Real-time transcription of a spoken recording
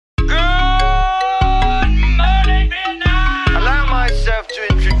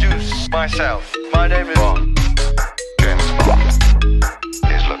myself. My name is Bond. James Bond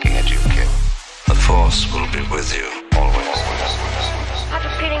is looking at you, kid. The Force will be with you, always. I have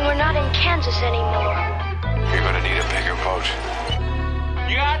a feeling we're not in Kansas anymore. You're gonna need a bigger boat.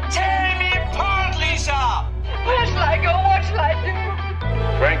 You are tearing me apart, Lisa! Where shall I go? What shall I do?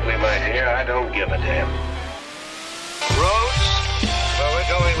 Frankly, my dear, I don't give a damn. Roads? Where we're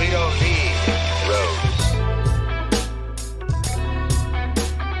going, we don't need roads.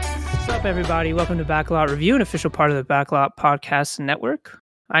 What's up, everybody? Welcome to Backlot Review, an official part of the Backlot Podcast Network.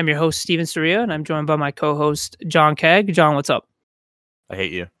 I'm your host, Steven Soria, and I'm joined by my co-host, John Keg. John, what's up? I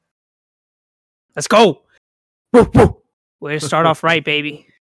hate you. Let's go! Woo, woo. Way to start off right, baby.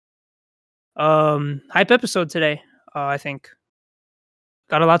 Hype episode today, I think.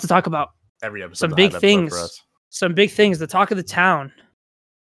 Got a lot to talk about. Every episode. Some big things. Some big things. The talk of the town.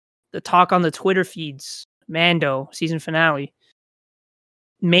 The talk on the Twitter feeds. Mando, season finale.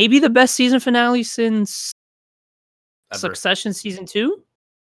 Maybe the best season finale since Ever. Succession season 2?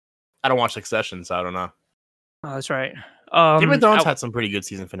 I don't watch Succession, so I don't know. Oh, that's right. Game of Thrones had some pretty good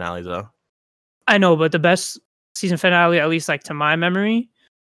season finales, though. I know, but the best season finale, at least like to my memory,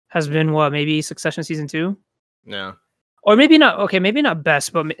 has been what, maybe Succession season 2? Yeah. Or maybe not. Okay, maybe not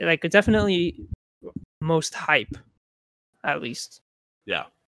best, but like definitely most hype, at least. Yeah.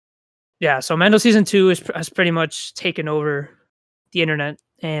 Yeah. So Mando season 2 has pretty much taken over the internet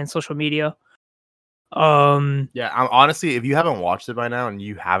and social media. Yeah. Honestly, if you haven't watched it by now and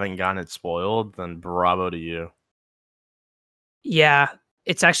you haven't gotten it spoiled, then bravo to you. Yeah,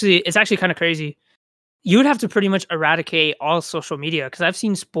 it's actually kind of crazy. You would have to pretty much eradicate all social media because I've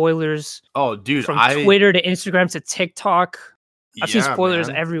seen spoilers. Oh, dude, from Twitter to Instagram to TikTok. I've seen spoilers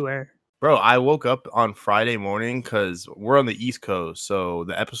man. everywhere. Bro, I woke up on Friday morning because we're on the East Coast, so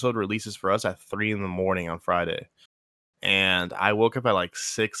the episode releases for us at 3 a.m. on Friday. And I woke up at like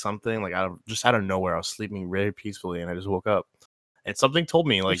 6 something, like out of nowhere. I was sleeping very peacefully, and I just woke up. And something told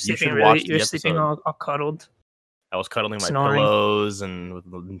me, like, you should watch the episode. Sleeping all cuddled. I was cuddling my Snoring. pillows and with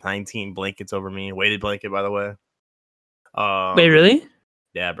 19 blankets over me. Weighted blanket, by the way. Wait, really?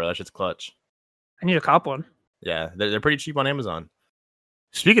 Yeah, bro, that shit's clutch. I need a cop one. Yeah, they're pretty cheap on Amazon.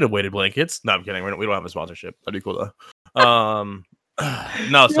 Speaking of weighted blankets, no, I'm kidding. We don't have a sponsorship. That'd be cool though.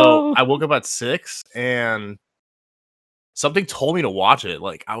 No, so I woke up at 6 and something told me to watch it.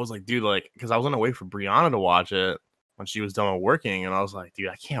 Like I was like, dude, like, because I was gonna wait for Brianna to watch it when she was done with working, and I was like, dude,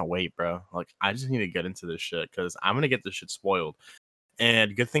 I can't wait, bro. Like, I just need to get into this shit because I'm gonna get this shit spoiled.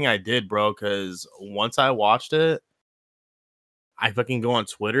 And good thing I did, bro, because once I watched it, I fucking go on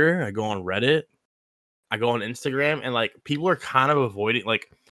Twitter, I go on Reddit, I go on Instagram, and like people are kind of avoiding,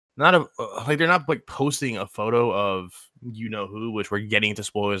 like, they're not like posting a photo of you know who, which we're getting into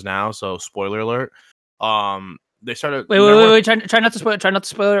spoilers now. So spoiler alert. They started. Wait. Try not to spoil. Try not to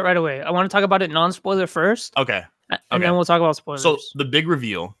spoil it right away. I want to talk about it non-spoiler first. Okay. And then we'll talk about spoilers. So the big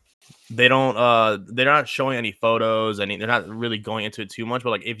reveal, they're not showing any photos, they're not really going into it too much, but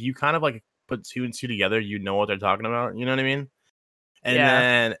like if you kind of like put 2 and 2 together, you know what they're talking about, you know what I mean? And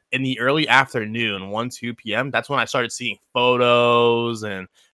then in the early afternoon, 1-2 p.m., that's when I started seeing photos and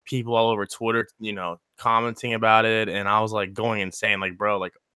people all over Twitter, you know, commenting about it, and I was like going insane, like, bro,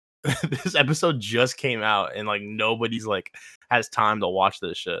 like this episode just came out and like nobody's like has time to watch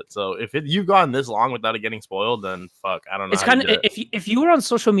this shit. So if you've gone this long without it getting spoiled, then fuck, I don't know. It's kind of if you were on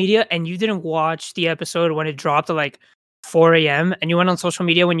social media and you didn't watch the episode when it dropped at like 4 a.m. and you went on social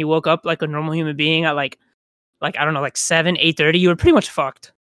media when you woke up like a normal human being at like I don't know, like 7-8:30, you were pretty much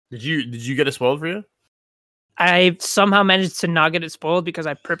fucked. Did you get it spoiled for you? I somehow managed to not get it spoiled because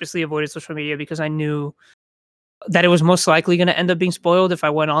I purposely avoided social media because I knew that it was most likely going to end up being spoiled if I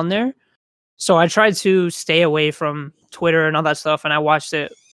went on there. So I tried to stay away from Twitter and all that stuff, and I watched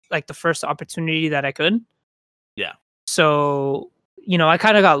it like the first opportunity that I could. Yeah. So, you know, I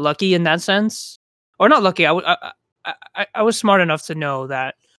kind of got lucky in that sense. Or not lucky. I was smart enough to know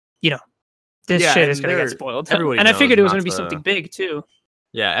that, you know, this shit is going to get spoiled. And I figured it was going to be something big too.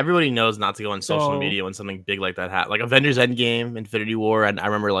 Yeah, everybody knows not to go on social media when something big like that happens. Like Avengers Endgame, Infinity War, and I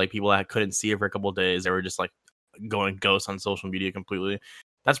remember like people that couldn't see it for a couple of days, they were just like going ghost on social media completely.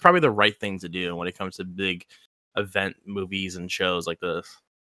 That's probably the right thing to do when it comes to big event movies and shows like this.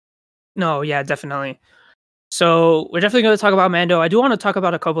 No, yeah, definitely. So we're definitely going to talk about Mando. I do want to talk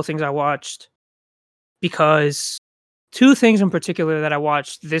about a couple things I watched because 2 things in particular that I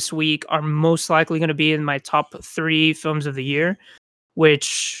watched this week are most likely going to be in my top 3 films of the year,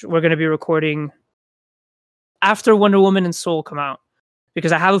 which we're going to be recording after Wonder Woman and Soul come out.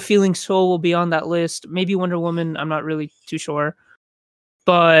 Because I have a feeling Soul will be on that list. Maybe Wonder Woman, I'm not really too sure.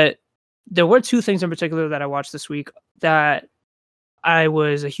 But there were 2 things in particular that I watched this week that I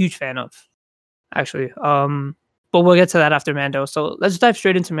was a huge fan of, actually. But we'll get to that after Mando. So let's dive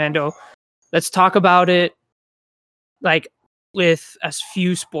straight into Mando. Let's talk about it like with as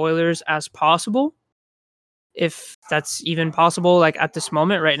few spoilers as possible, if that's even possible, like at this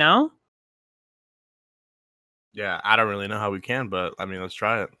moment right now. Yeah, I don't really know how we can, but I mean, let's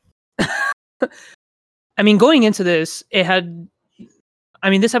try it. I mean, going into this, this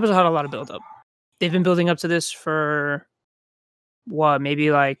episode had a lot of build up. They've been building up to this for what, maybe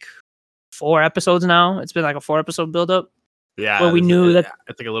like 4 episodes now. It's been like a 4-episode build up. Yeah, where we knew that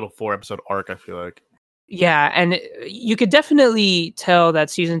it's like a little 4-episode arc, I feel like. Yeah, and you could definitely tell that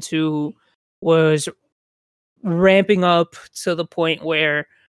season 2 was ramping up to the point where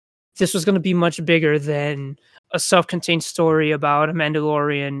this was going to be much bigger than a self-contained story about a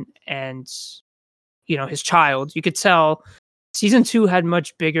Mandalorian and, you know, his child. You could tell season 2 had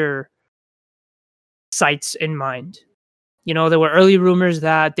much bigger sights in mind. You know, there were early rumors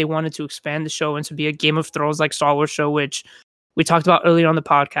that they wanted to expand the show into be a Game of Thrones like Star Wars show, which we talked about earlier on the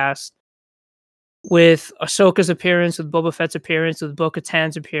podcast. With Ahsoka's appearance, with Boba Fett's appearance, with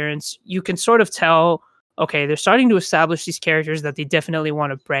Bo-Katan's appearance, you can sort of tell, okay, they're starting to establish these characters that they definitely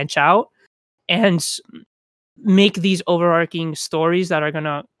want to branch out and make these overarching stories that are going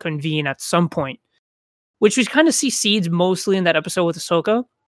to convene at some point, which we kind of see seeds mostly in that episode with Ahsoka,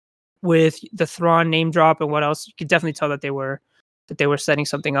 with the Thrawn name drop and what else. You could definitely tell that they were setting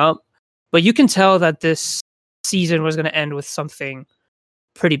something up, but you can tell that this season was going to end with something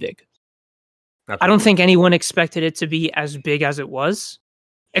pretty big. Absolutely. I don't think anyone expected it to be as big as it was,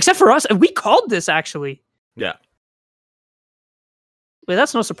 except for us. We called this, actually. Yeah. But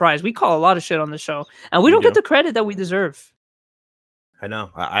that's no surprise. We call a lot of shit on the show, and we don't get the credit that we deserve. I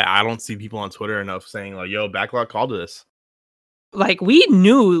know. I don't see people on Twitter enough saying, like, yo, Backlog called this. Like, we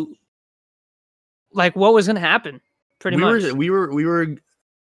knew, like, what was going to happen, pretty much. We were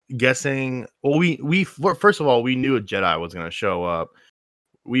guessing. Well, we first of all, we knew a Jedi was going to show up.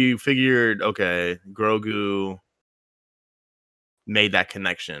 We figured, okay, Grogu made that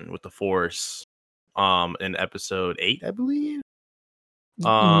connection with the Force in episode 8, I believe.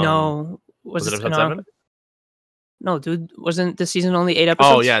 No. Was it episode 7? No, dude, wasn't this season only 8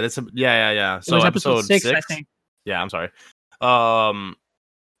 episodes? Oh, yeah, yeah. So it was episode 6, I think. Yeah, I'm sorry.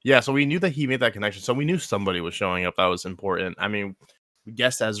 Yeah, so we knew that he made that connection. So we knew somebody was showing up that was important. I mean, we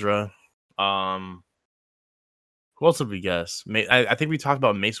guessed Ezra. Who else did we guess? I think we talked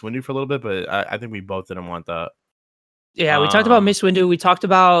about Mace Windu for a little bit, but I think we both didn't want that. Yeah, we talked about Mace Windu. We talked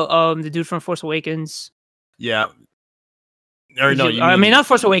about the dude from Force Awakens. Yeah. Or no, I mean not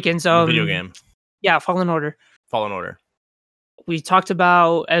Force Awakens. Video game. Yeah, Fallen Order. Fallen Order. We talked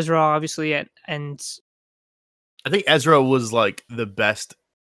about Ezra, obviously, and I think Ezra was like the best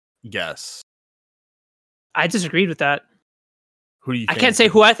guess. I disagreed with that. Who do you think? I can't say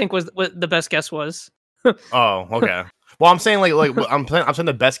who I think was what the best guess was. Oh, okay. Well, I'm saying like I'm saying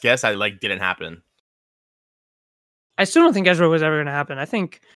the best guess didn't happen. I still don't think Ezra was ever going to happen. I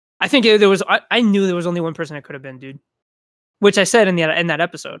think there was. I knew there was only one person it could have been, dude. Which I said in that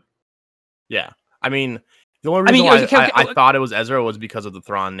episode. Yeah, I mean, the only reason why I thought it was Ezra was because of the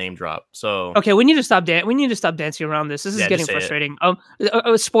Thrawn name drop. So okay, we need to stop dancing around this. This is getting frustrating.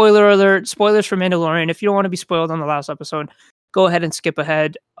 Spoiler alert! Spoilers for Mandalorian. If you don't want to be spoiled on the last episode, go ahead and skip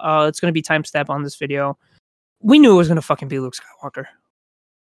ahead. It's going to be timestamp on this video. We knew it was going to fucking be Luke Skywalker.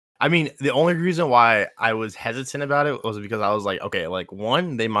 I mean, the only reason why I was hesitant about it was because I was like, okay, like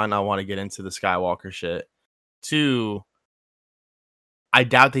 1, they might not want to get into the Skywalker shit. 2, I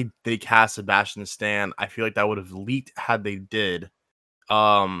doubt they cast Sebastian Stan. I feel like that would have leaked had they did.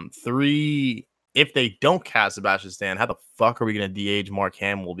 3, if they don't cast Sebastian Stan, how the fuck are we going to de-age Mark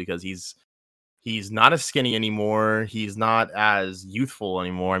Hamill? Because he's not as skinny anymore. He's not as youthful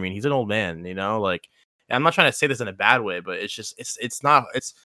anymore. I mean, he's an old man, you know? Like, I'm not trying to say this in a bad way, but it's just, it's not,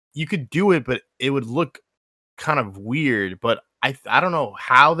 you could do it, but it would look kind of weird. But I don't know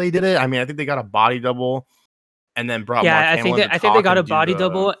how they did it. I mean, I think they got a body double and then brought Mark Hamill in to I think they got a talk body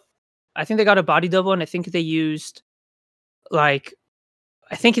double. I think they got a body double, and I think they used lines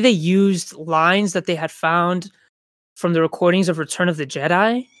that they had found from the recordings of Return of the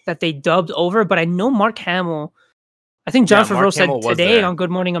Jedi that they dubbed over. But I know Mark Hamill. I think Jon Favreau said today on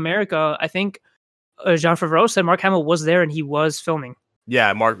Good Morning America. I think Jon Favreau said Mark Hamill was there and he was filming.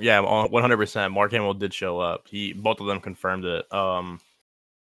 Yeah, 100%. Mark Hamill did show up. Both of them confirmed it.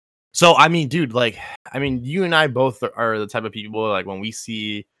 So I mean, dude, like, I mean, you and I both are the type of people, like, when we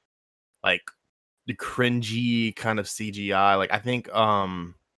see like the cringy kind of CGI, like I think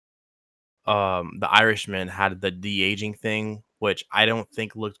The Irishman had the de-aging thing, which I don't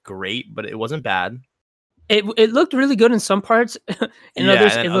think looked great, but it wasn't bad. It looked really good in some parts. In Yeah,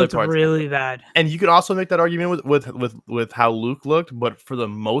 others, and it other looked parts- really bad. And you could also make that argument with how Luke looked, but for the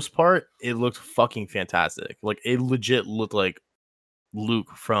most part, it looked fucking fantastic. Like it legit looked like Luke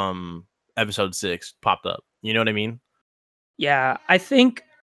from episode 6 popped up. You know what I mean? Yeah, I think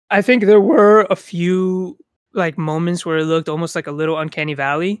there were a few like moments where it looked almost like a little uncanny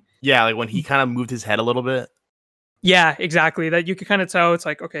valley. Yeah, like when he kind of moved his head a little bit. Yeah, exactly. That you could kind of tell. It's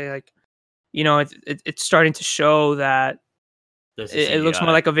like, okay, like, you know, it's starting to show that This is it looks more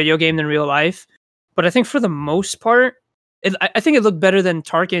CGI. like a video game than real life. But I think for the most part, I think it looked better than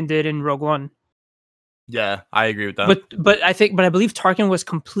Tarkin did in Rogue One. Yeah, I agree with that. But I believe Tarkin was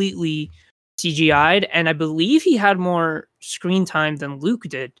completely CGI'd, and I believe he had more screen time than Luke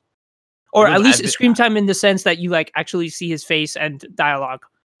did, or Because at least I- screen time in the sense that you like actually see his face and dialogue.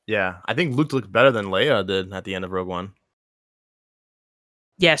 Yeah, I think Luke looked better than Leia did at the end of Rogue One.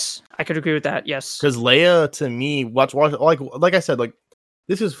 Yes, I could agree with that. Yes, Because Leia, to me, watch like I said, like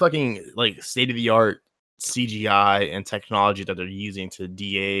this is fucking like state of the art CGI and technology that they're using to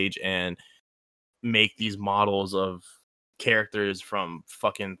de-age and make these models of characters from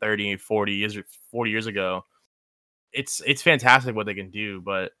fucking 30, 40 years ago. It's fantastic what they can do,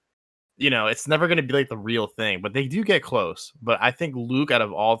 but you know, it's never going to be like the real thing, but they do get close. But I think Luke, out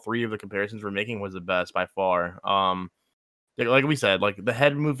of all three of the comparisons we're making, was the best by far. Like we said, like the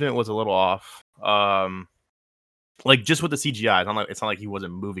head movement was a little off. Like just with the CGI, it's not like he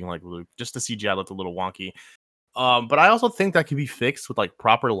wasn't moving like Luke. Just the CGI looked a little wonky. But I also think that could be fixed with like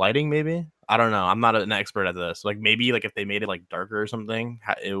proper lighting. Maybe, I don't know. I'm not an expert at this. Like maybe like if they made it like darker or something,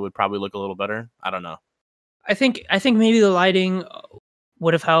 it would probably look a little better. I don't know. I think maybe the lighting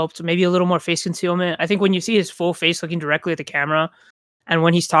would have helped. Maybe a little more face concealment. I think when you see his full face looking directly at the camera, and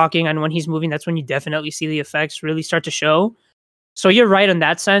when he's talking and when he's moving, that's when you definitely see the effects really start to show. So you're right in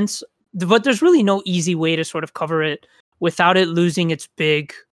that sense, but there's really no easy way to sort of cover it without it losing its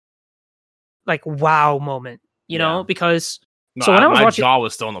big, like, wow moment, you know? Because No, so when I was my watching, jaw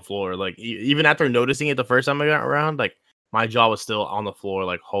was still on the floor. Like even after noticing it the first time I got around, like my jaw was still on the floor.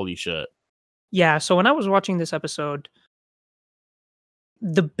 Like holy shit. yeah. So when I was watching this episode,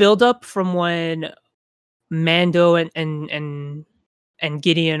 the buildup from when Mando and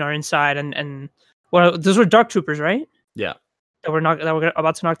Gideon are inside, and well, those were Dark Troopers, right? Yeah. That were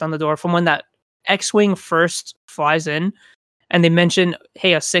about to knock down the door. From when that X-wing first flies in, and they mention,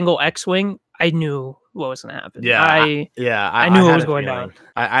 "Hey, a single X-wing," I knew what was going to happen. Yeah, I knew I what had was a going feeling. down.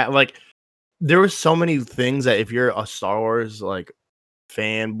 I like there were so many things that if you're a Star Wars like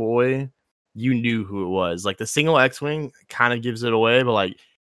fanboy, you knew who it was. Like the single X-wing kind of gives it away, but like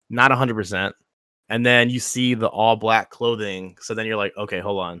not 100%. And then you see the all black clothing, so then you're like, okay,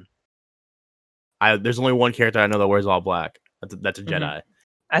 hold on. There's only one character I know that wears all black. That's a Mhm. Jedi.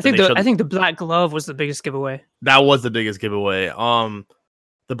 I think the black glove was the biggest giveaway. That was the biggest giveaway.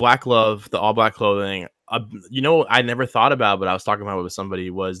 The black glove, the all black clothing. You know, I never thought about, but I was talking about it with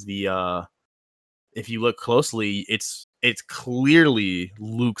somebody. Was the if you look closely, it's clearly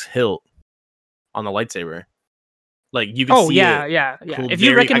Luke's hilt on the lightsaber. Like you can see. Yeah. Cool, If you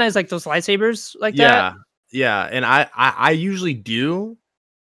very- recognize like those lightsabers like that, Yeah, and I usually do,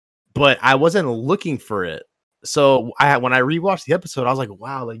 but I wasn't looking for it. So when I rewatched the episode, I was like,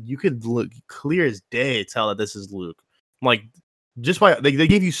 wow, like you could look clear as day tell that this is Luke. Like just by they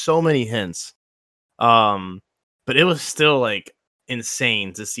gave you so many hints. But it was still like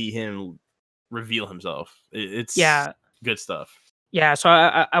insane to see him reveal himself. It's good stuff. Yeah, so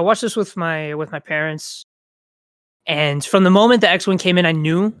I watched this with my parents, and from the moment the X-wing came in, I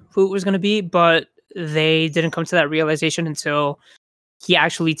knew who it was going to be, but they didn't come to that realization until he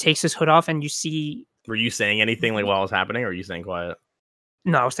actually takes his hood off, and you see. Were you saying anything like while it was happening, or are you staying quiet?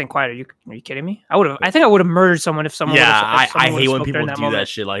 No, I was staying quiet. Are you kidding me? I think I would have murdered someone if someone. Yeah, if I someone hate would've when spoke people during do moment. that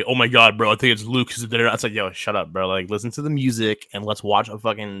shit. Like, oh my god, bro, I think it's Luke. It's like, yo, shut up, bro. Like, listen to the music and let's watch a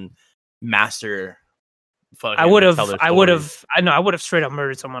fucking master. I would have straight up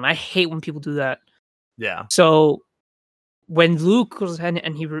murdered someone. I hate when people do that. Yeah. So when Luke goes ahead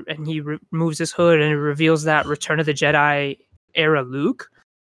and he removes his hood and it reveals that Return of the Jedi era Luke,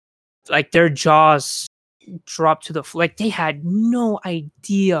 like their jaws dropped to the floor. Like they had no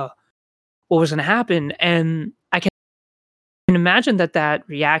idea what was going to happen, and I can imagine that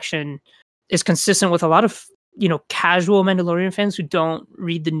reaction is consistent with a lot of casual Mandalorian fans who don't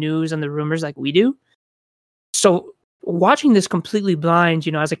read the news and the rumors like we do. So watching this completely blind,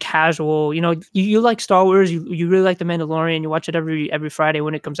 as a casual, you like Star Wars, you really like The Mandalorian, you watch it every Friday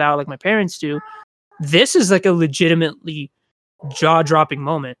when it comes out, like my parents do. This is like a legitimately jaw-dropping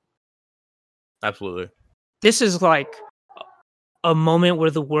moment. Absolutely. This is like a moment where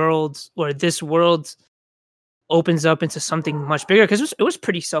this world opens up into something much bigger, because it was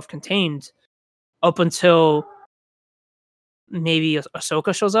pretty self-contained up until maybe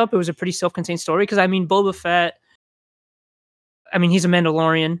Ahsoka shows up. It was a pretty self-contained story, because I mean, Boba Fett, I mean, he's a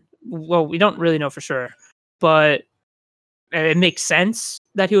Mandalorian. Well, we don't really know for sure, but it makes sense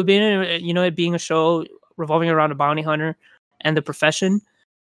that he would be in it, it being a show revolving around a bounty hunter and the profession.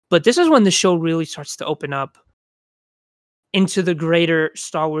 But this is when the show really starts to open up into the greater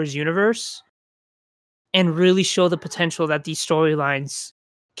Star Wars universe and really show the potential that these storylines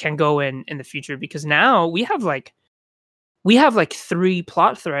can go in the future. Because now we have like 3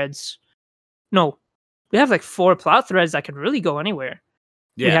 plot threads. No, we have like 4 plot threads that could really go anywhere.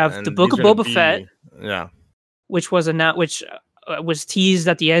 Yeah, we have the Book of Boba Fett, yeah, which was was teased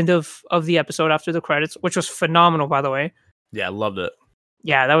at the end of the episode after the credits, which was phenomenal, by the way. Yeah, I loved it.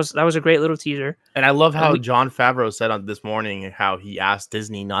 Yeah, that was a great little teaser. And I love how Jon Favreau said on this morning how he asked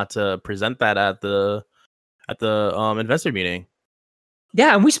Disney not to present that at the investor meeting.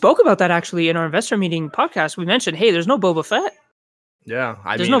 Yeah, and we spoke about that actually in our investor meeting podcast. We mentioned, hey, there's no Boba Fett. Yeah,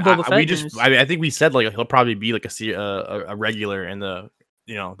 there's no Boba Fett. I think we said like he'll probably be like a regular in the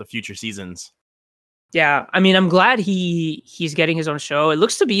the future seasons. Yeah, I mean, I'm glad he's getting his own show. It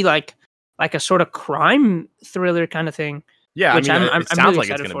looks to be like a sort of crime thriller kind of thing. Yeah, which I'm sounds really like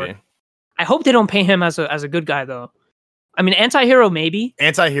it's excited gonna for. be. I hope they don't paint him as a good guy though. I mean, anti-hero maybe.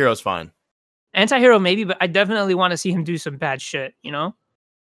 Anti-hero's fine. Anti-hero maybe, but I definitely want to see him do some bad shit.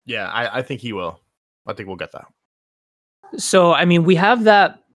 Yeah, I think he will. I think we'll get that. So I mean, we have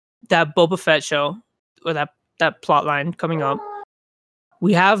that Boba Fett show, or that plot line coming up.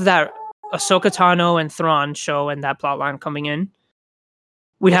 We have that Ahsoka Tano and Thrawn show and that plot line coming in.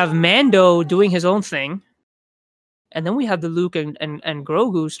 We have Mando doing his own thing. And then we have the Luke and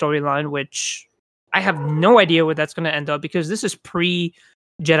Grogu storyline, which I have no idea where that's going to end up, because this is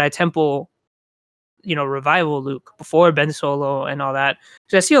pre-Jedi Temple, revival Luke, before Ben Solo and all that.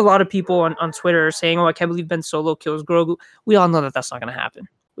 So I see a lot of people on Twitter saying, oh, I can't believe Ben Solo kills Grogu. We all know that that's not going to happen.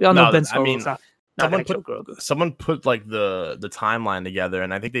 We all know Ben Solo is not going to kill Grogu. Someone put like the timeline together,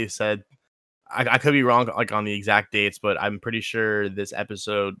 and I think they said, I could be wrong like on the exact dates, but I'm pretty sure this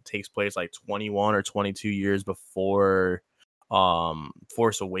episode takes place like 21 or 22 years before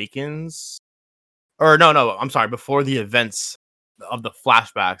Force Awakens. Or no, I'm sorry, before the events of the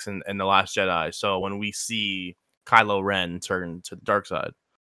flashbacks in The Last Jedi. So when we see Kylo Ren turn to the dark side.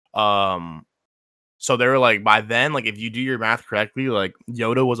 So they were like, by then, like if you do your math correctly, like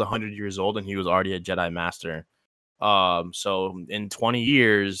Yoda was 100 years old and he was already a Jedi Master. So in 20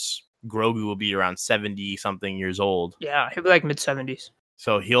 years, Grogu will be around 70 something years old. Yeah, he'll be like mid-70s.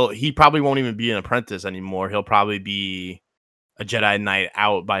 So he probably won't even be an apprentice anymore. He'll probably be a Jedi Knight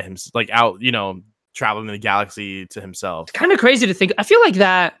out by himself, like out, traveling the galaxy to himself. It's kind of crazy to think. I feel like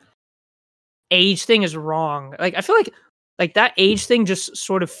that age thing is wrong. Like I feel like that age thing just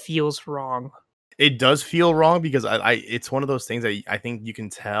sort of feels wrong. It does feel wrong because I it's one of those things that I think you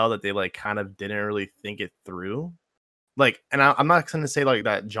can tell that they like kind of didn't really think it through. Like, and I'm not going to say like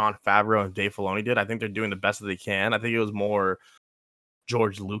that Jon Favreau and Dave Filoni did. I think they're doing the best that they can. I think it was more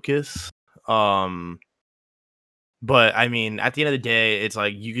George Lucas. But I mean, at the end of the day, it's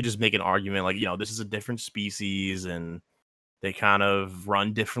like you could just make an argument like, this is a different species and they kind of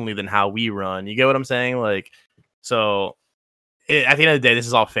run differently than how we run. You get what I'm saying? Like, so at the end of the day, this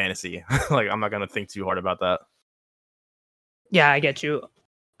is all fantasy. Like, I'm not going to think too hard about that. Yeah, I get you.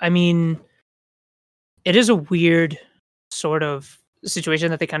 I mean, it is a weird sort of situation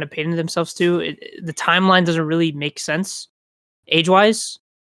that they kind of painted themselves to. The timeline doesn't really make sense age-wise,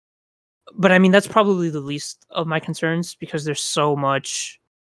 but I mean that's probably the least of my concerns, because there's so much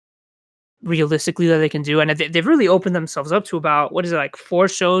realistically that they can do, and they've really opened themselves up to about 4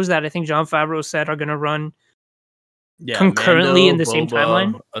 shows that I think Jon Favreau said are going to run concurrently in the same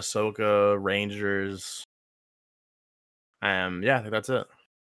timeline. Ahsoka, Rangers. I think that's it.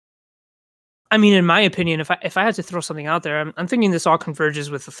 I mean, in my opinion, if I had to throw something out there, I'm thinking this all converges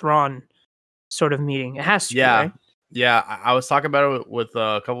with the Thrawn sort of meeting. It has to. Yeah, right? Yeah. I was talking about it with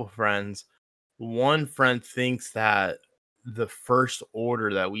a couple of friends. One friend thinks that the First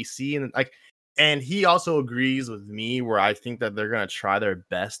Order that we see, and he also agrees with me, where I think that they're gonna try their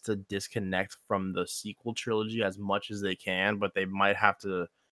best to disconnect from the sequel trilogy as much as they can, but they might have to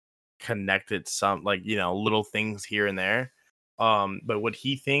connect it some, little things here and there. But what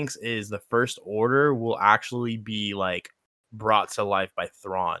he thinks is the First Order will actually be like brought to life by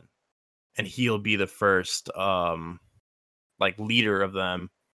Thrawn, and he'll be the first leader of them,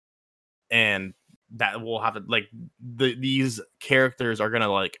 and that will have these characters are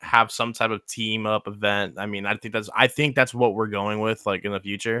gonna have some type of team up event. I mean, I think that's what we're going with in the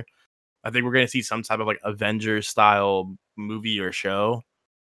future. I think we're gonna see some type of like Avengers style movie or show.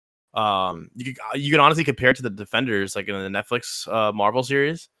 You can honestly compare it to the Defenders, like in the Netflix Marvel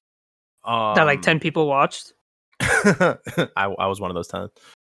series. That like 10 people watched. I was one of those 10.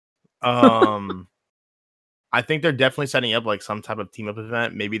 I think they're definitely setting up like some type of team up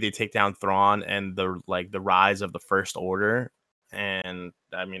event. Maybe they take down Thrawn and the rise of the First Order. And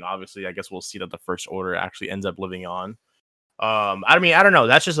I mean, obviously, I guess we'll see that the First Order actually ends up living on. I mean, I don't know.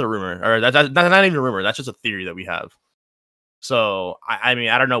 That's just a rumor, or that's not even a rumor. That's just a theory that we have. So I mean,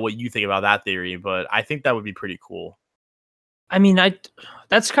 I don't know what you think about that theory, but I think that would be pretty cool. I mean,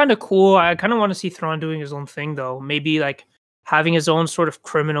 that's kind of cool. I kind of want to see Thrawn doing his own thing, though. Maybe like having his own sort of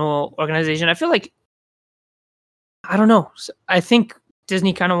criminal organization. I feel like, I don't know. I think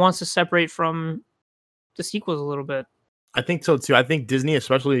Disney kind of wants to separate from the sequels a little bit. I think so too. I think Disney,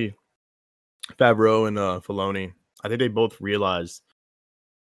 especially Favreau and Filoni, I think they both realized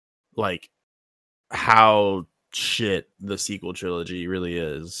like how shit the sequel trilogy really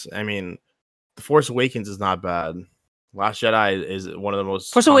is. I mean, The Force Awakens is not bad. Last Jedi is one of the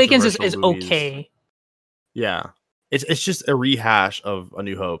most. Force Awakens is movies. okay. Yeah, it's just a rehash of A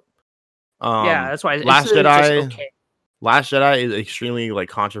New Hope. Yeah, that's why. Last Jedi. Jedi. Okay. Last Jedi is extremely like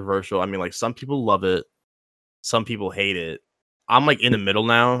controversial. I mean, like some people love it, some people hate it. I'm like in the middle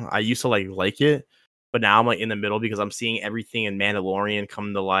now. I used to like it, but now I'm like in the middle because I'm seeing everything in Mandalorian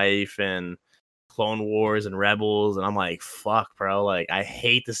come to life and Clone Wars and Rebels, and I'm like, fuck, bro. Like, I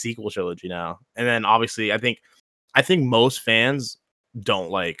hate the sequel trilogy now. And then obviously, I think most fans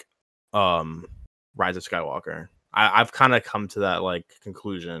don't like Rise of Skywalker. I've kind of come to that like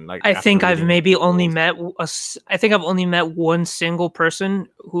conclusion. Like, I think I've maybe only met I think I've only met one single person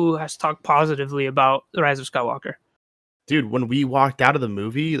who has talked positively about The Rise of Skywalker. Dude, when we walked out of the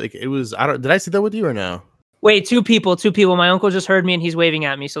movie, like it was, did I see that with you or no? Wait, two people. My uncle just heard me and he's waving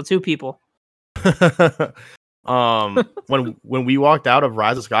at me. So 2 people. When we walked out of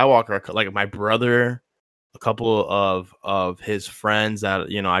Rise of Skywalker, like my brother, a couple of his friends that,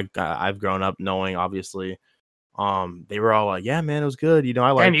 you know, I've grown up knowing, obviously, they were all like, yeah, man, it was good. You know,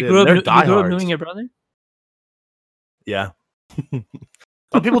 I liked it. You grew up knowing your brother? Yeah.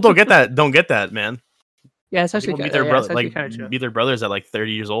 Some people don't get that, man. Yeah, it's actually meet their brother, like kind of true. meet their brothers at like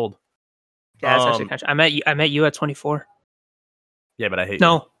 30 years old. Yeah, it's actually kind of true. I met you at 24. Yeah, but I hate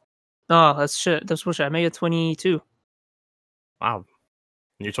you. No, that's shit. That's bullshit. I met you at 22. Wow.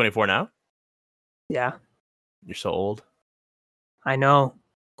 You're 24 now? Yeah. You're so old. I know.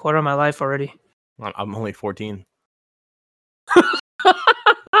 Quarter of my life already. I'm only 14.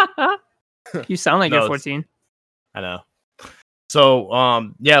 You sound like you're 14. I know.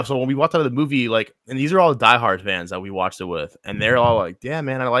 So, yeah, so when we walked out of the movie, like, and these are all the diehard fans that we watched it with, and they're all like, yeah,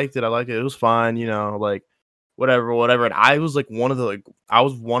 man, I liked it. It was fun, you know, like, whatever. And I was like one of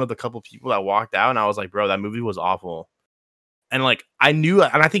the couple people that walked out, and I was like, bro, that movie was awful. And like, I knew,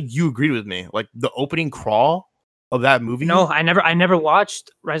 and I think you agreed with me, like, the opening crawl of that movie. No, I never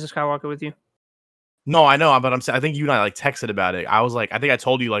watched Rise of Skywalker with you. No, I know, but I think you and I like texted about it. I was like, I think I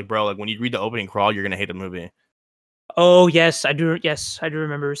told you, like, bro, like when you read the opening crawl, you're gonna hate the movie. Oh yes, I do. Yes, I do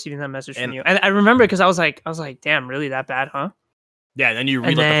remember receiving that message from you, and I remember because I was like, damn, really that bad, huh? Yeah, and then you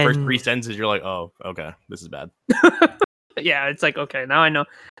read the first 3 sentences, you're like, oh, okay, this is bad. Yeah, it's like, okay, now I know.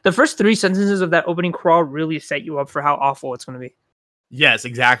 The first 3 sentences of that opening crawl really set you up for how awful it's going to be. Yes,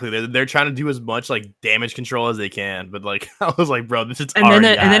 exactly. They're trying to do as much like damage control as they can, but like I was like, bro, this is and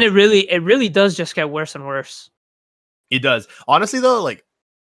then it really does just get worse and worse. It does. Honestly, though, like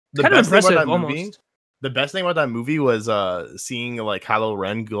the kind best of impressive, thing about that almost. movie. The best thing about that movie was seeing like Kylo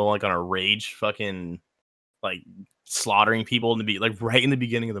Ren go like on a rage fucking like slaughtering people right in the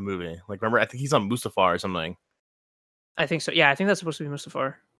beginning of the movie. Like, remember, I think he's on Mustafar or something. I think so. Yeah, I think that's supposed to be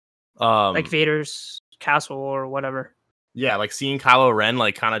Mustafar. Like Vader's castle or whatever. Yeah, like seeing Kylo Ren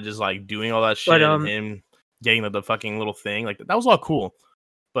like kind of just like doing all that shit and him getting the fucking little thing, like that was all cool.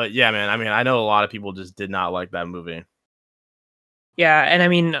 But yeah, man, I mean, I know a lot of people just did not like that movie. Yeah, and I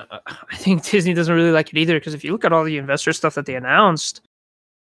mean, I think Disney doesn't really like it either, because if you look at all the investor stuff that they announced,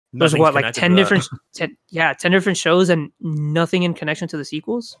 there's like 10 different shows and nothing in connection to the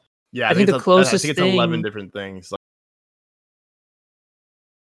sequels. Yeah, I think the closest it's thing, 11 different things.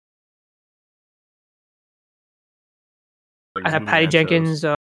 I have Patty Jenkins'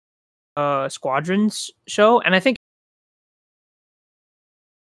 Squadrons show, and I think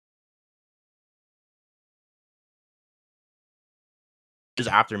just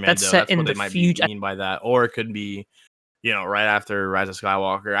after Mando. That's set that's in what the they might future. mean by that, or it could be, you know, right after Rise of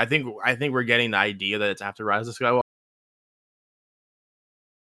Skywalker. I think we're getting the idea that it's after Rise of Skywalker.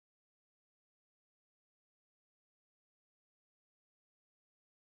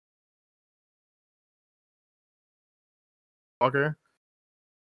 Skywalker.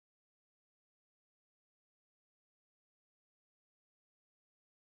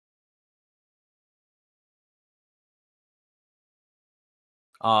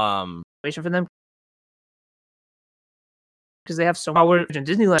 For them because they have so much power.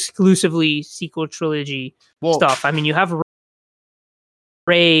 Disney exclusively sequel trilogy stuff. I mean, you have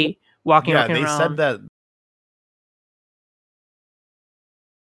Rey walking they around. said that.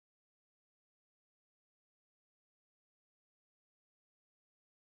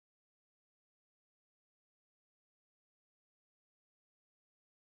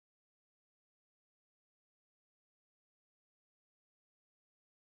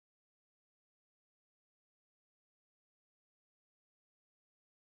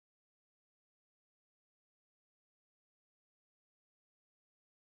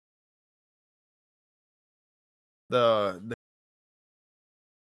 The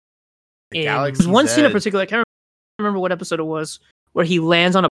Galaxy's one scene in Edge. particular, I can't remember what episode it was, where he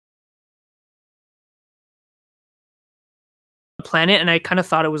lands on a planet, and I kind of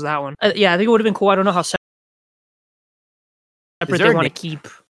thought it was that one. Yeah, I think it would have been cool. I don't know how separate they want to keep.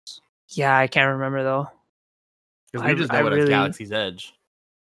 Yeah, I can't remember though. Because we just know it as Galaxy's Edge.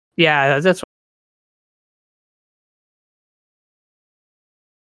 Yeah, that's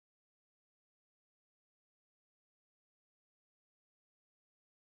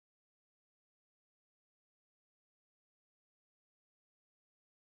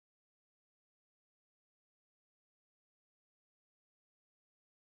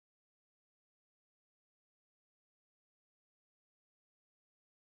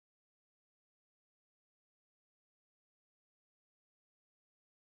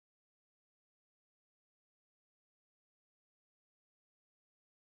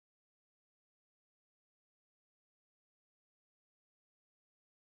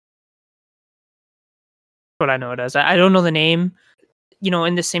what I know it as. I don't know the name,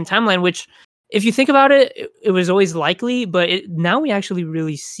 in the same timeline, which if you think about it, it was always likely, but now we actually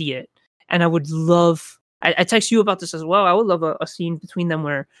really see it. And I would love, I text you about this as well. I would love a scene between them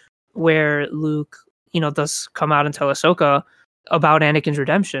where Luke, does come out and tell Ahsoka about Anakin's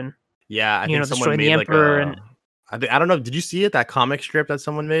redemption. Yeah, I think someone made the Emperor like I don't know. Did you see it? That comic strip that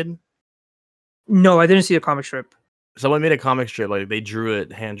someone made? No, I didn't see the comic strip. Someone made a comic strip, like they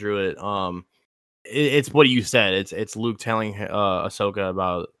hand drew it. It's what you said. It's Luke telling Ahsoka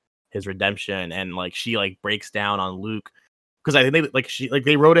about his redemption, and like she like breaks down on Luke because I think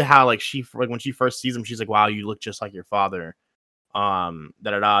they wrote it how like when she first sees him, she's like, "Wow, you look just like your father." And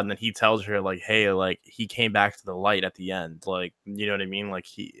then he tells her like, "Hey, like he came back to the light at the end, like you know what I mean? Like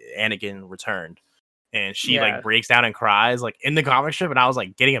Anakin returned." And she like breaks down and cries like in the comic strip, and I was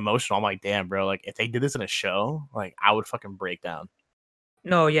like getting emotional. I'm like, damn, bro, like if they did this in a show, like I would fucking break down.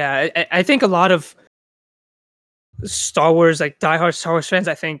 No, yeah, I think a lot of Star Wars, like diehard Star Wars fans,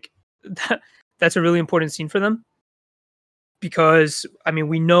 I think that's a really important scene for them because I mean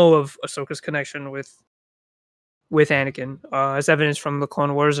we know of Ahsoka's connection with Anakin, as evidence from the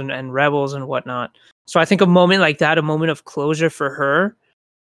Clone Wars and Rebels and whatnot. So I think a moment like that, a moment of closure for her,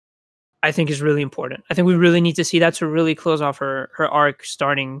 I think is really important. I think we really need to see that to really close off her arc,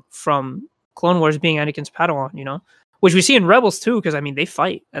 starting from Clone Wars being Anakin's Padawan, which we see in Rebels too, because I mean they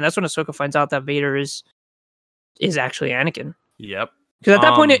fight, and that's when Ahsoka finds out that Vader is actually Anakin. Yep. Because at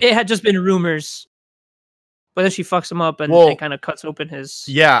that point it had just been rumors, but then she fucks him up and kind of cuts open his.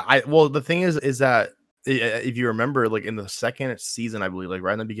 Yeah, the thing is that if you remember, like in the second season, I believe, like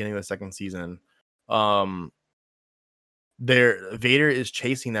right in the beginning of the second season, Vader is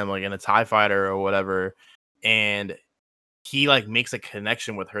chasing them like in a TIE fighter or whatever, and he like makes a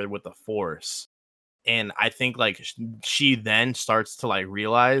connection with her with the Force. And I think like she then starts to like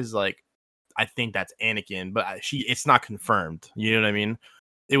realize like I think that's Anakin, but it's not confirmed. You know what I mean?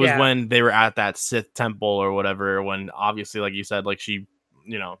 It was when they were at that Sith temple or whatever, when obviously like you said, like she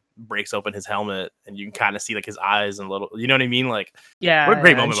breaks open his helmet and you can kind of see like his eyes and little, you know what I mean? Like what a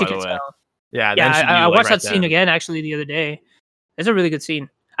great moment, by the way. Yeah, I watched that scene again actually the other day. It's a really good scene.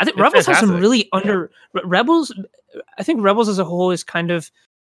 I think Rebels has some really Rebels. I think Rebels as a whole is kind of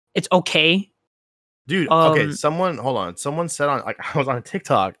it's okay. Dude, okay, someone said on like I was on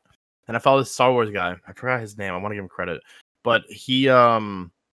TikTok and I follow this Star Wars guy. I forgot his name. I want to give him credit. But he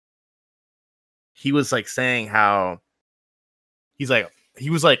was like saying how he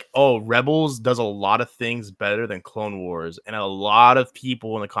was like, "Oh, Rebels does a lot of things better than Clone Wars." And a lot of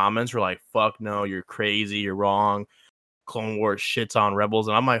people in the comments were like, "Fuck no, you're crazy, you're wrong. Clone Wars shits on Rebels."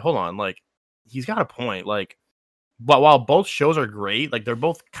 And I'm like, "Hold on, like he's got a point. Like but while both shows are great, like they're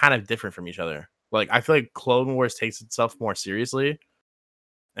both kind of different from each other. Like I feel like Clone Wars takes itself more seriously,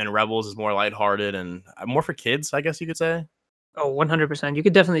 and Rebels is more lighthearted and more for kids, I guess you could say. Oh, 100%. You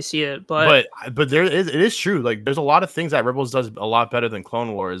could definitely see it, but But it is true. Like there's a lot of things that Rebels does a lot better than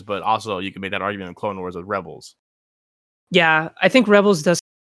Clone Wars, but also you can make that argument in Clone Wars with Rebels. yeah, I think Rebels does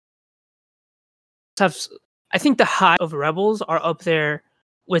have. I think the high of Rebels are up there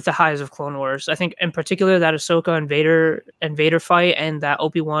with the highs of Clone Wars. I think in particular that Ahsoka and Vader fight, and that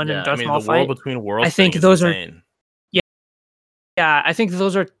Obi-Wan and Darth Maul the fight. World Between Worlds. I think thing is those insane. yeah, I think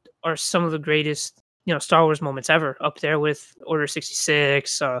those are some of the greatest, Star Wars moments ever, up there with Order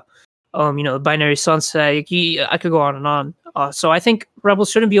 66, Binary Sunset. I could go on and on. So I think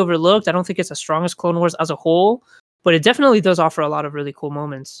Rebels shouldn't be overlooked. I don't think it's as strong as Clone Wars as a whole, but it definitely does offer a lot of really cool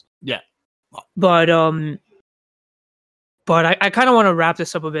moments. Yeah. But I kind of want to wrap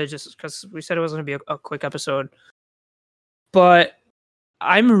this up a bit just because we said it was going to be a quick episode. But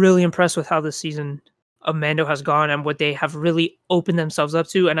I'm really impressed with how this season of Mando has gone and what they have really opened themselves up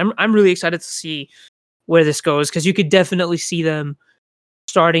to. And I'm really excited to see where this goes, because you could definitely see them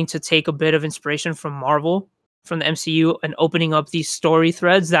starting to take a bit of inspiration from Marvel, from the MCU, and opening up these story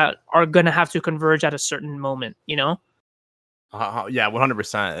threads that are going to have to converge at a certain moment, Yeah,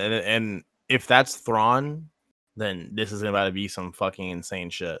 100%. And if that's Thrawn, then this is about to be some fucking insane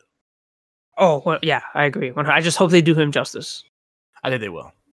shit. Oh, well, yeah, I agree. I just hope they do him justice. I think they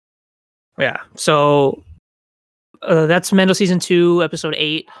will. Yeah. So that's Mando season 2, episode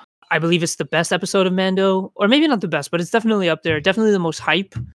 8. I believe it's the best episode of Mando, or maybe not the best, but it's definitely up there. Definitely the most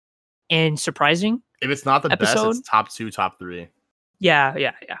hype and surprising. If it's not the episode, best, it's top 2, top 3.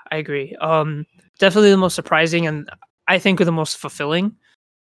 Yeah. I agree. Definitely the most surprising, and I think the most fulfilling.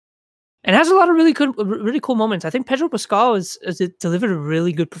 And has a lot of really cool moments. I think Pedro Pascal has delivered a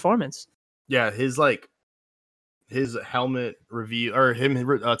really good performance. Yeah, his helmet reveal, or him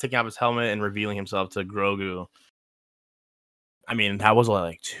taking off his helmet and revealing himself to Grogu. I mean, that was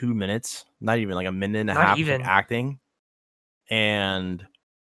like 2 minutes, not even like a minute and a half of acting. And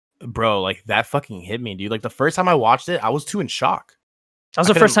bro, like that fucking hit me, dude. Like the first time I watched it, I was too in shock. That was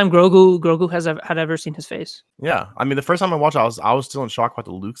the first time Grogu had ever seen his face. Yeah, I mean, the first time I watched it, I was still in shock about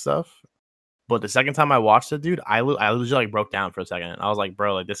the Luke stuff. But the second time I watched it, dude, I legit like broke down for a second. I was like,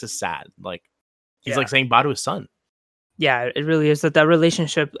 bro, like this is sad. Like he's like saying bye to his son. Yeah, it really is. That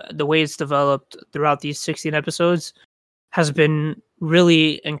relationship, the way it's developed throughout these 16 episodes, has been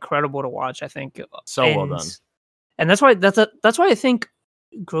really incredible to watch, I think. Well done. And that's why I think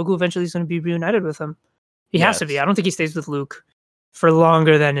Grogu eventually is going to be reunited with him. He has to be. I don't think he stays with Luke for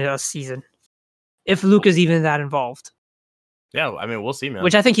longer than a season, if Luke is even that involved. Yeah, I mean, we'll see, man.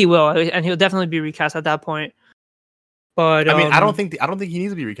 Which I think he will, and he'll definitely be recast at that point. But I mean, I don't think he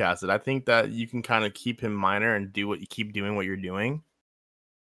needs to be recasted. I think that you can kind of keep him minor and keep doing what you're doing.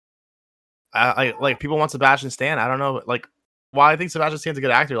 I like people want Sebastian Stan. I don't know, like, while I think Sebastian Stan's a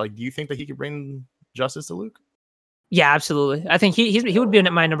good actor, like, do you think that he could bring justice to Luke? Yeah, absolutely. I think he would be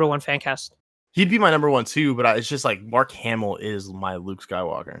my number one fan cast. He'd be my number one too, but it's just like Mark Hamill is my Luke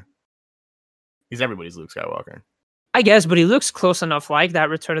Skywalker. He's everybody's Luke Skywalker, I guess, but he looks close enough like that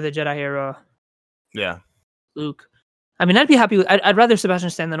Return of the Jedi era. Yeah, Luke. I mean, I'd be happy with. I'd rather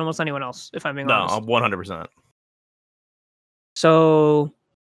Sebastian Stan than almost anyone else, if I'm being honest. 100%. So,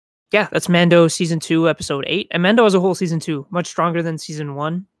 yeah, that's Mando season 2, episode 8, and Mando as a whole season 2, much stronger than season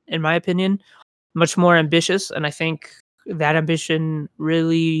 1, in my opinion. Much more ambitious, and I think that ambition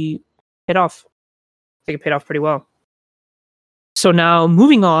really paid off. I think it paid off pretty well. So now,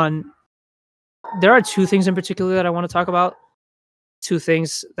 moving on, there are 2 things in particular that I want to talk about. 2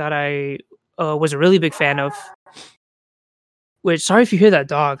 things that I was a really big fan of. Which, sorry if you hear that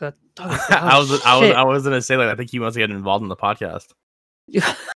dog. That dog is I was gonna say, like, I think he wants to get involved in the podcast.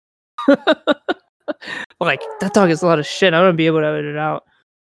 Like, that dog is a lot of shit. I don't be able to edit it out.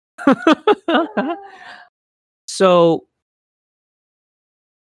 So,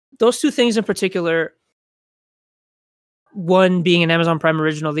 those 2 things in particular, one being an Amazon Prime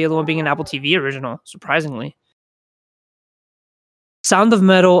original, the other one being an Apple TV original, surprisingly. Sound of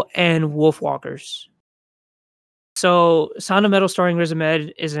Metal and Wolfwalkers. So, Sound of Metal starring Riz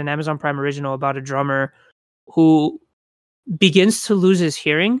Ahmed is an Amazon Prime original about a drummer who begins to lose his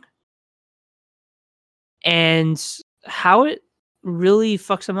hearing, and how it really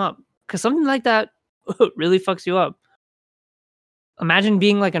fucks him up. Because something like that really fucks you up. Imagine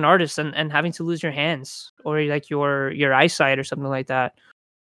being like an artist and having to lose your hands, or like your eyesight or something like that.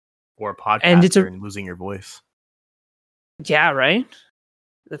 Or a podcaster and losing your voice. Yeah, right?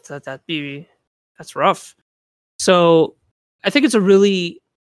 That's rough. So I think it's a really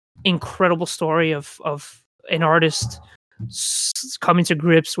incredible story of an artist coming to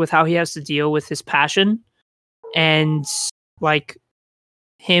grips with how he has to deal with his passion, and like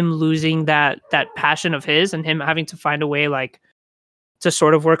him losing that passion of his, and him having to find a way like to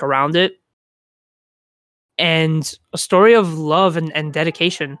sort of work around it, and a story of love and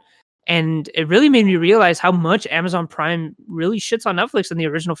dedication. And it really made me realize how much Amazon Prime really shits on Netflix in the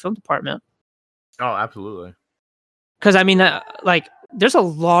original film department. Oh, absolutely. Because I mean, like, there's a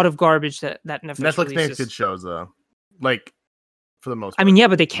lot of garbage that Netflix Netflix makes releases. good shows though, like for the most. I mean, yeah,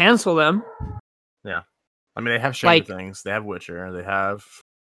 but they cancel them. Yeah, I mean they have Stranger Like- Things, they have Witcher, they have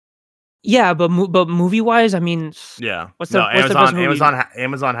Yeah, but movie wise, I mean, yeah. What's the best movie?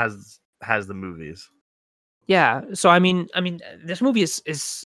 Amazon has the movies. yeah. So I mean, this movie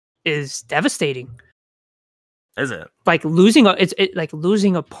is devastating. Is it? Like losing like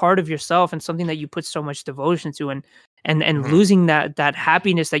losing a part of yourself and something that you put so much devotion to, and Mhm. losing that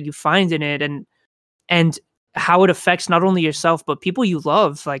happiness that you find in it, and how it affects not only yourself but people you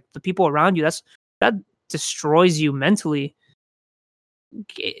love, like the people around you. That destroys you mentally.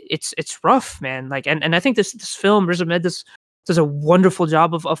 It's rough, man. Like, and I think this film, Riz Ahmed, does a wonderful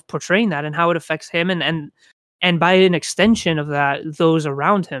job of portraying that and how it affects him, and by an extension of that, those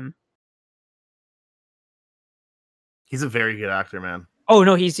around him. He's a very good actor, man. Oh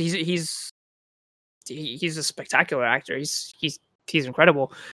no, he's a spectacular actor. He's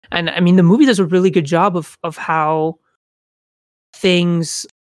incredible. And I mean, the movie does a really good job of how things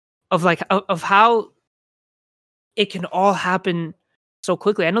of how it can all happen so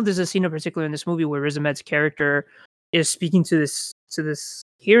quickly. I know there's a scene in particular in this movie where Riz Ahmed's character is speaking to this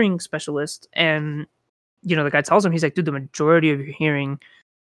hearing specialist, and the guy tells him, he's like, dude, the majority of your hearing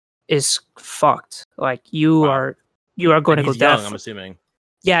is fucked. Like you Wow. are going to go He's young, deaf. I'm assuming.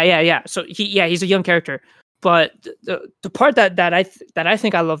 Yeah. So he's a young character, but the part that I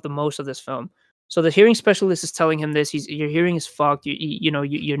think I love the most of this film. So the hearing specialist is telling him this. Your hearing is fucked.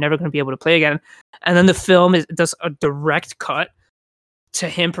 You're never going to be able to play again. And then the film does a direct cut to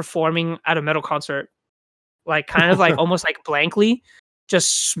him performing at a metal concert, like kind of like almost like blankly,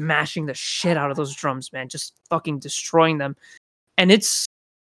 just smashing the shit out of those drums, man, just fucking destroying them. And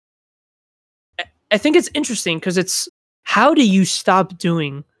I think it's interesting because it's, how do you stop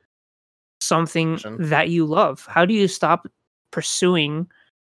doing something that you love? How do you stop pursuing,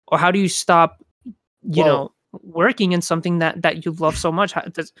 or how do you stop, working in something that you love so much?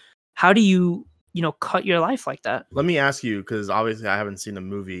 How do you, cut your life like that? Let me ask you, because obviously I haven't seen the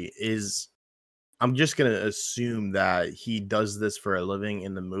movie. I'm just gonna assume that he does this for a living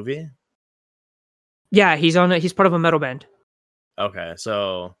in the movie. Yeah, he's part of a metal band. Okay,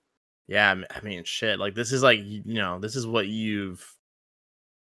 so yeah, I mean, shit. Like this is like this is what you've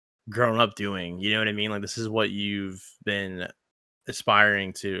grown up doing. You know what I mean? Like this is what you've been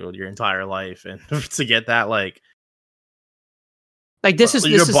aspiring to your entire life, and to get that, like this is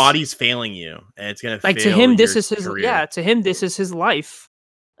your body's failing you, and it's gonna like, to fail him this your is his career. to him this is his life,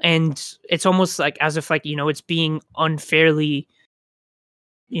 and it's almost like as if like it's being unfairly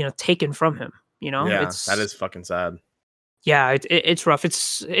taken from him. Yeah, it's, that is fucking sad. Yeah, it's rough.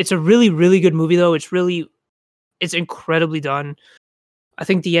 It's a really, really good movie though. It's incredibly done. I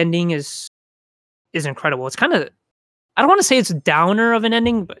think the ending is incredible. It's kind of, I don't want to say it's a downer of an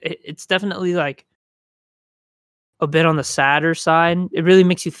ending, but it's definitely like a bit on the sadder side. It really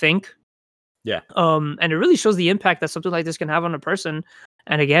makes you think. Yeah. And it really shows the impact that something like this can have on a person,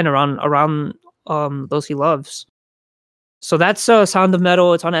 and again around those he loves. So that's Sound of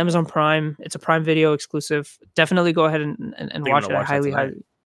Metal. It's on Amazon Prime. It's a Prime Video exclusive. Definitely go ahead and watch it.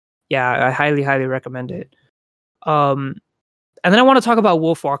 I highly recommend it. And then I want to talk about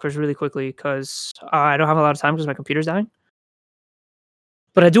Wolfwalkers really quickly because I don't have a lot of time because my computer's dying.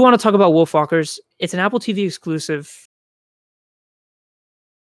 But I do want to talk about Wolfwalkers. It's an Apple TV exclusive.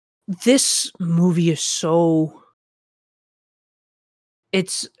 This movie is so...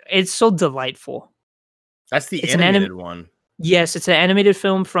 It's so delightful. That's the It's animated one. Yes, it's an animated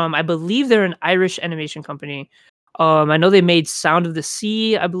film from, I believe they're an Irish animation company. I know they made Sound of the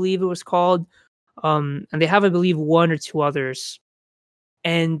Sea, I believe it was called. And they have, I believe, one or two others.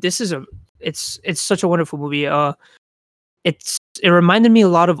 And this is it's such a wonderful movie. It reminded me a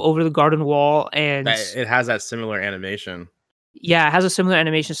lot of Over the Garden Wall, and It has that similar animation. Yeah, it has a similar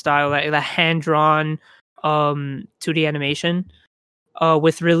animation style, like the hand drawn 2D animation.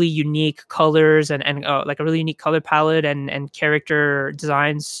 With really unique colors and like a really unique color palette and character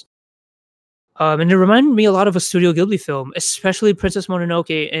designs. And it reminded me a lot of a Studio Ghibli film, especially Princess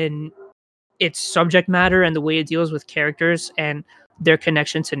Mononoke, in its subject matter and the way it deals with characters and their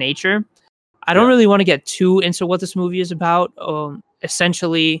connection to nature. I don't really want to get too into what this movie is about.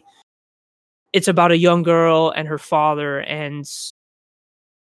 Essentially, it's about a young girl and her father and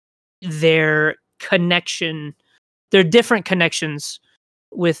their connection, their different connections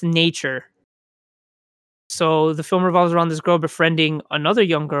with nature. So the film revolves around this girl befriending another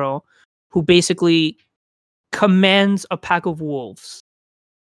young girl who basically commands a pack of wolves,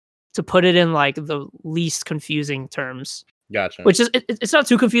 to put it in like the least confusing terms. Gotcha. Which is it's not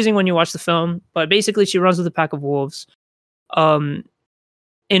too confusing when you watch the film, but basically she runs with a pack of wolves,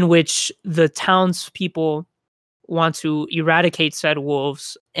 in which the townspeople want to eradicate said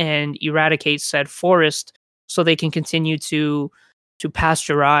wolves and eradicate said forest so they can continue to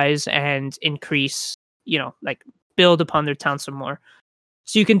pasteurize and increase, like build upon their town some more.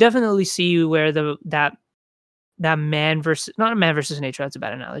 So you can definitely see where that man versus, not a man versus nature, that's a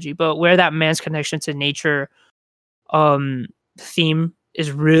bad analogy, but where that man's connection to nature theme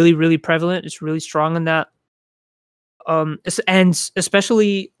is really, really prevalent. It's really strong in that. And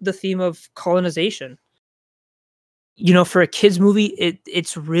especially the theme of colonization. For a kids movie,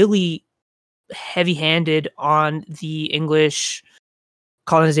 it's really heavy-handed on the English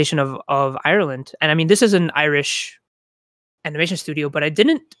colonization of Ireland. And I mean, this is an Irish animation studio, but I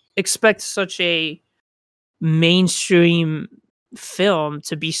didn't expect such a mainstream film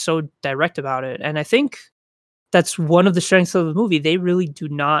to be so direct about it. And I think that's one of the strengths of the movie. They really do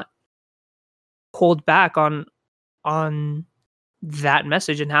not hold back on that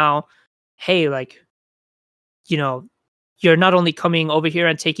message, and how, hey, like, you're not only coming over here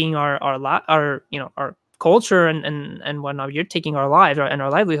and taking our culture and whatnot, you're taking our lives and our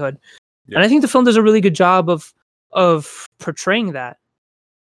livelihood. Yeah. And I think the film does a really good job of portraying that.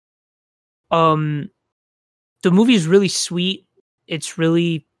 The movie is really sweet. It's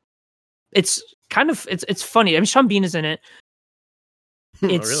funny. I mean, Sean Bean is in it.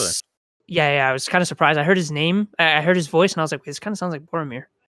 It's, oh, really? Yeah. I was kind of surprised. I heard his name. I heard his voice, and I was like, this kind of sounds like Boromir.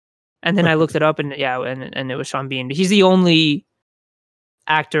 And then I looked it up, and and it was Sean Bean. But he's the only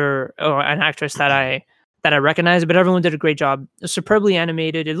actor or an actress that I recognize. But everyone did a great job. It's superbly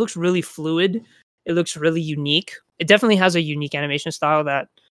animated. It looks really fluid. It looks really unique. It definitely has a unique animation style that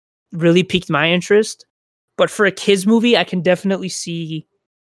really piqued my interest. But for a kids movie, I can definitely see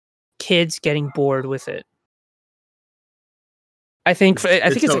kids getting bored with it. I think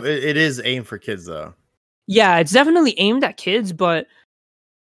it is aimed for kids, though. Yeah, it's definitely aimed at kids, but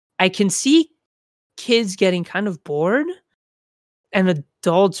I can see kids getting kind of bored and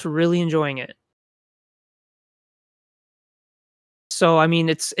adults really enjoying it. So I mean,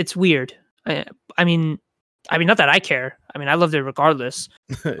 it's weird. I mean, not that I care. I mean, I loved it regardless.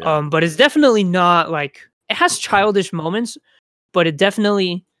 Yeah. But it's definitely not like, it has childish moments, but it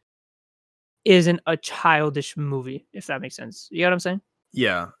definitely isn't a childish movie, if that makes sense. You know what I'm saying?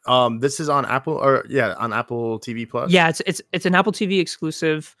 Yeah. This is on Apple on Apple TV Plus. Yeah, it's an Apple TV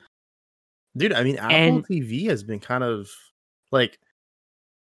exclusive. Dude, I mean, Apple TV has been kind of like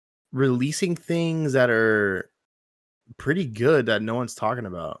releasing things that are pretty good that no one's talking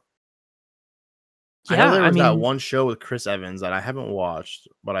about. Yeah, I know there was that one show with Chris Evans that I haven't watched,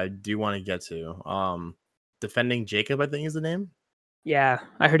 but I do want to get to. Defending Jacob, I think is the name. Yeah,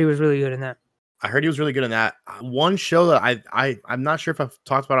 I heard he was really good in that. One show that I'm not sure if I've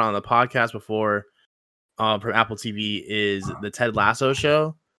talked about it on the podcast before, from Apple TV, is the Ted Lasso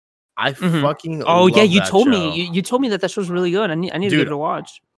show. I fucking love you that told show. me you told me that show's really good. I need to give it a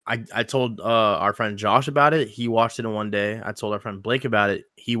watch. I told our friend Josh about it. He watched it in one day. I told our friend Blake about it.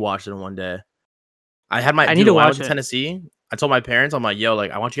 He watched it in one day. I need to watch it. Tennessee. I told my parents, I'm like, yo,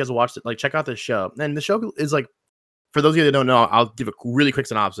 like, I want you guys to watch it. Like, check out this show. And the show is like, for those of you that don't know, I'll give a really quick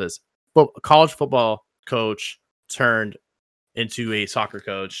synopsis. A college football coach turned into a soccer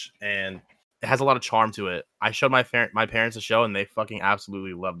coach, and it has a lot of charm to it. I showed my parents the show, and they fucking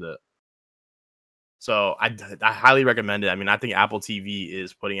absolutely loved it. So I highly recommend it. I mean, I think Apple TV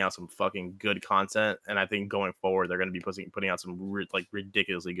is putting out some fucking good content, and I think going forward they're going to be putting out some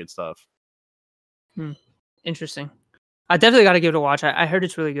ridiculously good stuff. Interesting. I definitely got to give it a watch. I heard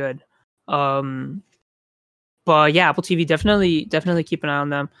it's really good. But yeah, Apple TV, definitely keep an eye on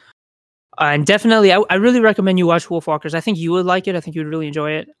them. And definitely, I really recommend you watch Wolfwalkers. I think you would like it. I think you would really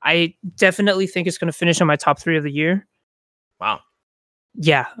enjoy it. I definitely think it's going to finish in my top 3 of the year. Wow.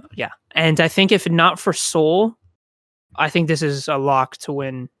 Yeah. And I think if not for Soul, I think this is a lock to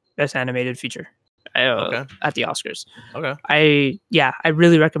win Best Animated Feature at the Oscars. Okay. I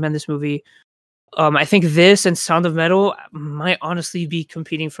really recommend this movie. I think this and Sound of Metal might honestly be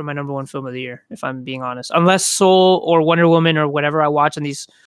competing for my number 1 film of the year, if I'm being honest. Unless Soul or Wonder Woman or whatever I watch in these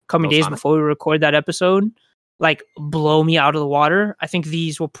coming days before we record that episode, like, blow me out of the water, I think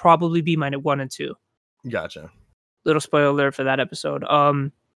these will probably be my 1 and 2. Gotcha. Little spoiler alert for that episode.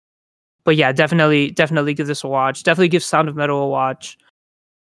 But yeah, definitely give this a watch. Definitely give Sound of Metal a watch.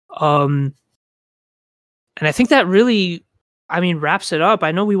 And I think that really, wraps it up.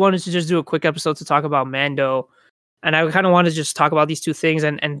 I know we wanted to just do a quick episode to talk about Mando, and I kind of want to just talk about these two things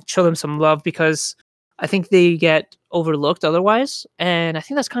and show them some love because I think they get overlooked otherwise, and I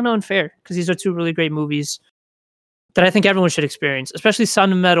think that's kind of unfair because these are two really great movies that I think everyone should experience, especially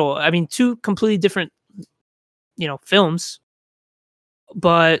Sound of Metal. I mean, two completely different, films,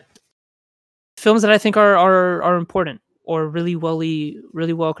 but films that I think are important or really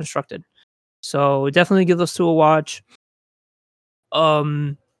well constructed. So definitely give those two a watch.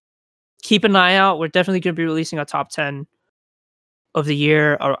 Keep an eye out. We're definitely going to be releasing a top 10 of the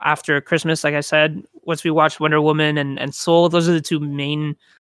year or after Christmas. Like I said, once we watch Wonder Woman and Soul, those are the two main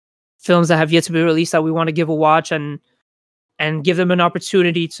films that have yet to be released that we want to give a watch and give them an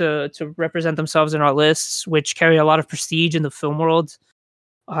opportunity to represent themselves in our lists, which carry a lot of prestige in the film world.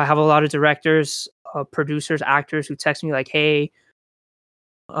 I have a lot of directors, producers, actors who text me like, hey,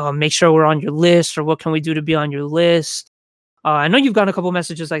 make sure we're on your list, or what can we do to be on your list? I know you've gotten a couple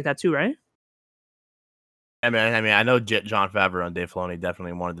messages like that too, right? I mean, I know Jon Favreau and Dave Filoni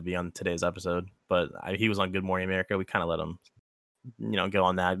definitely wanted to be on today's episode, but he was on Good Morning America. We kind of let him, go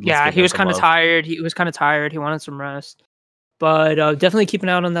on that. Yeah, he was kind of tired. He wanted some rest, but definitely keep an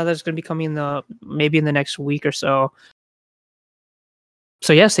eye on that. That's going to be coming maybe in the next week or so.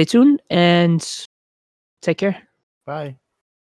 So yeah, stay tuned and take care. Bye.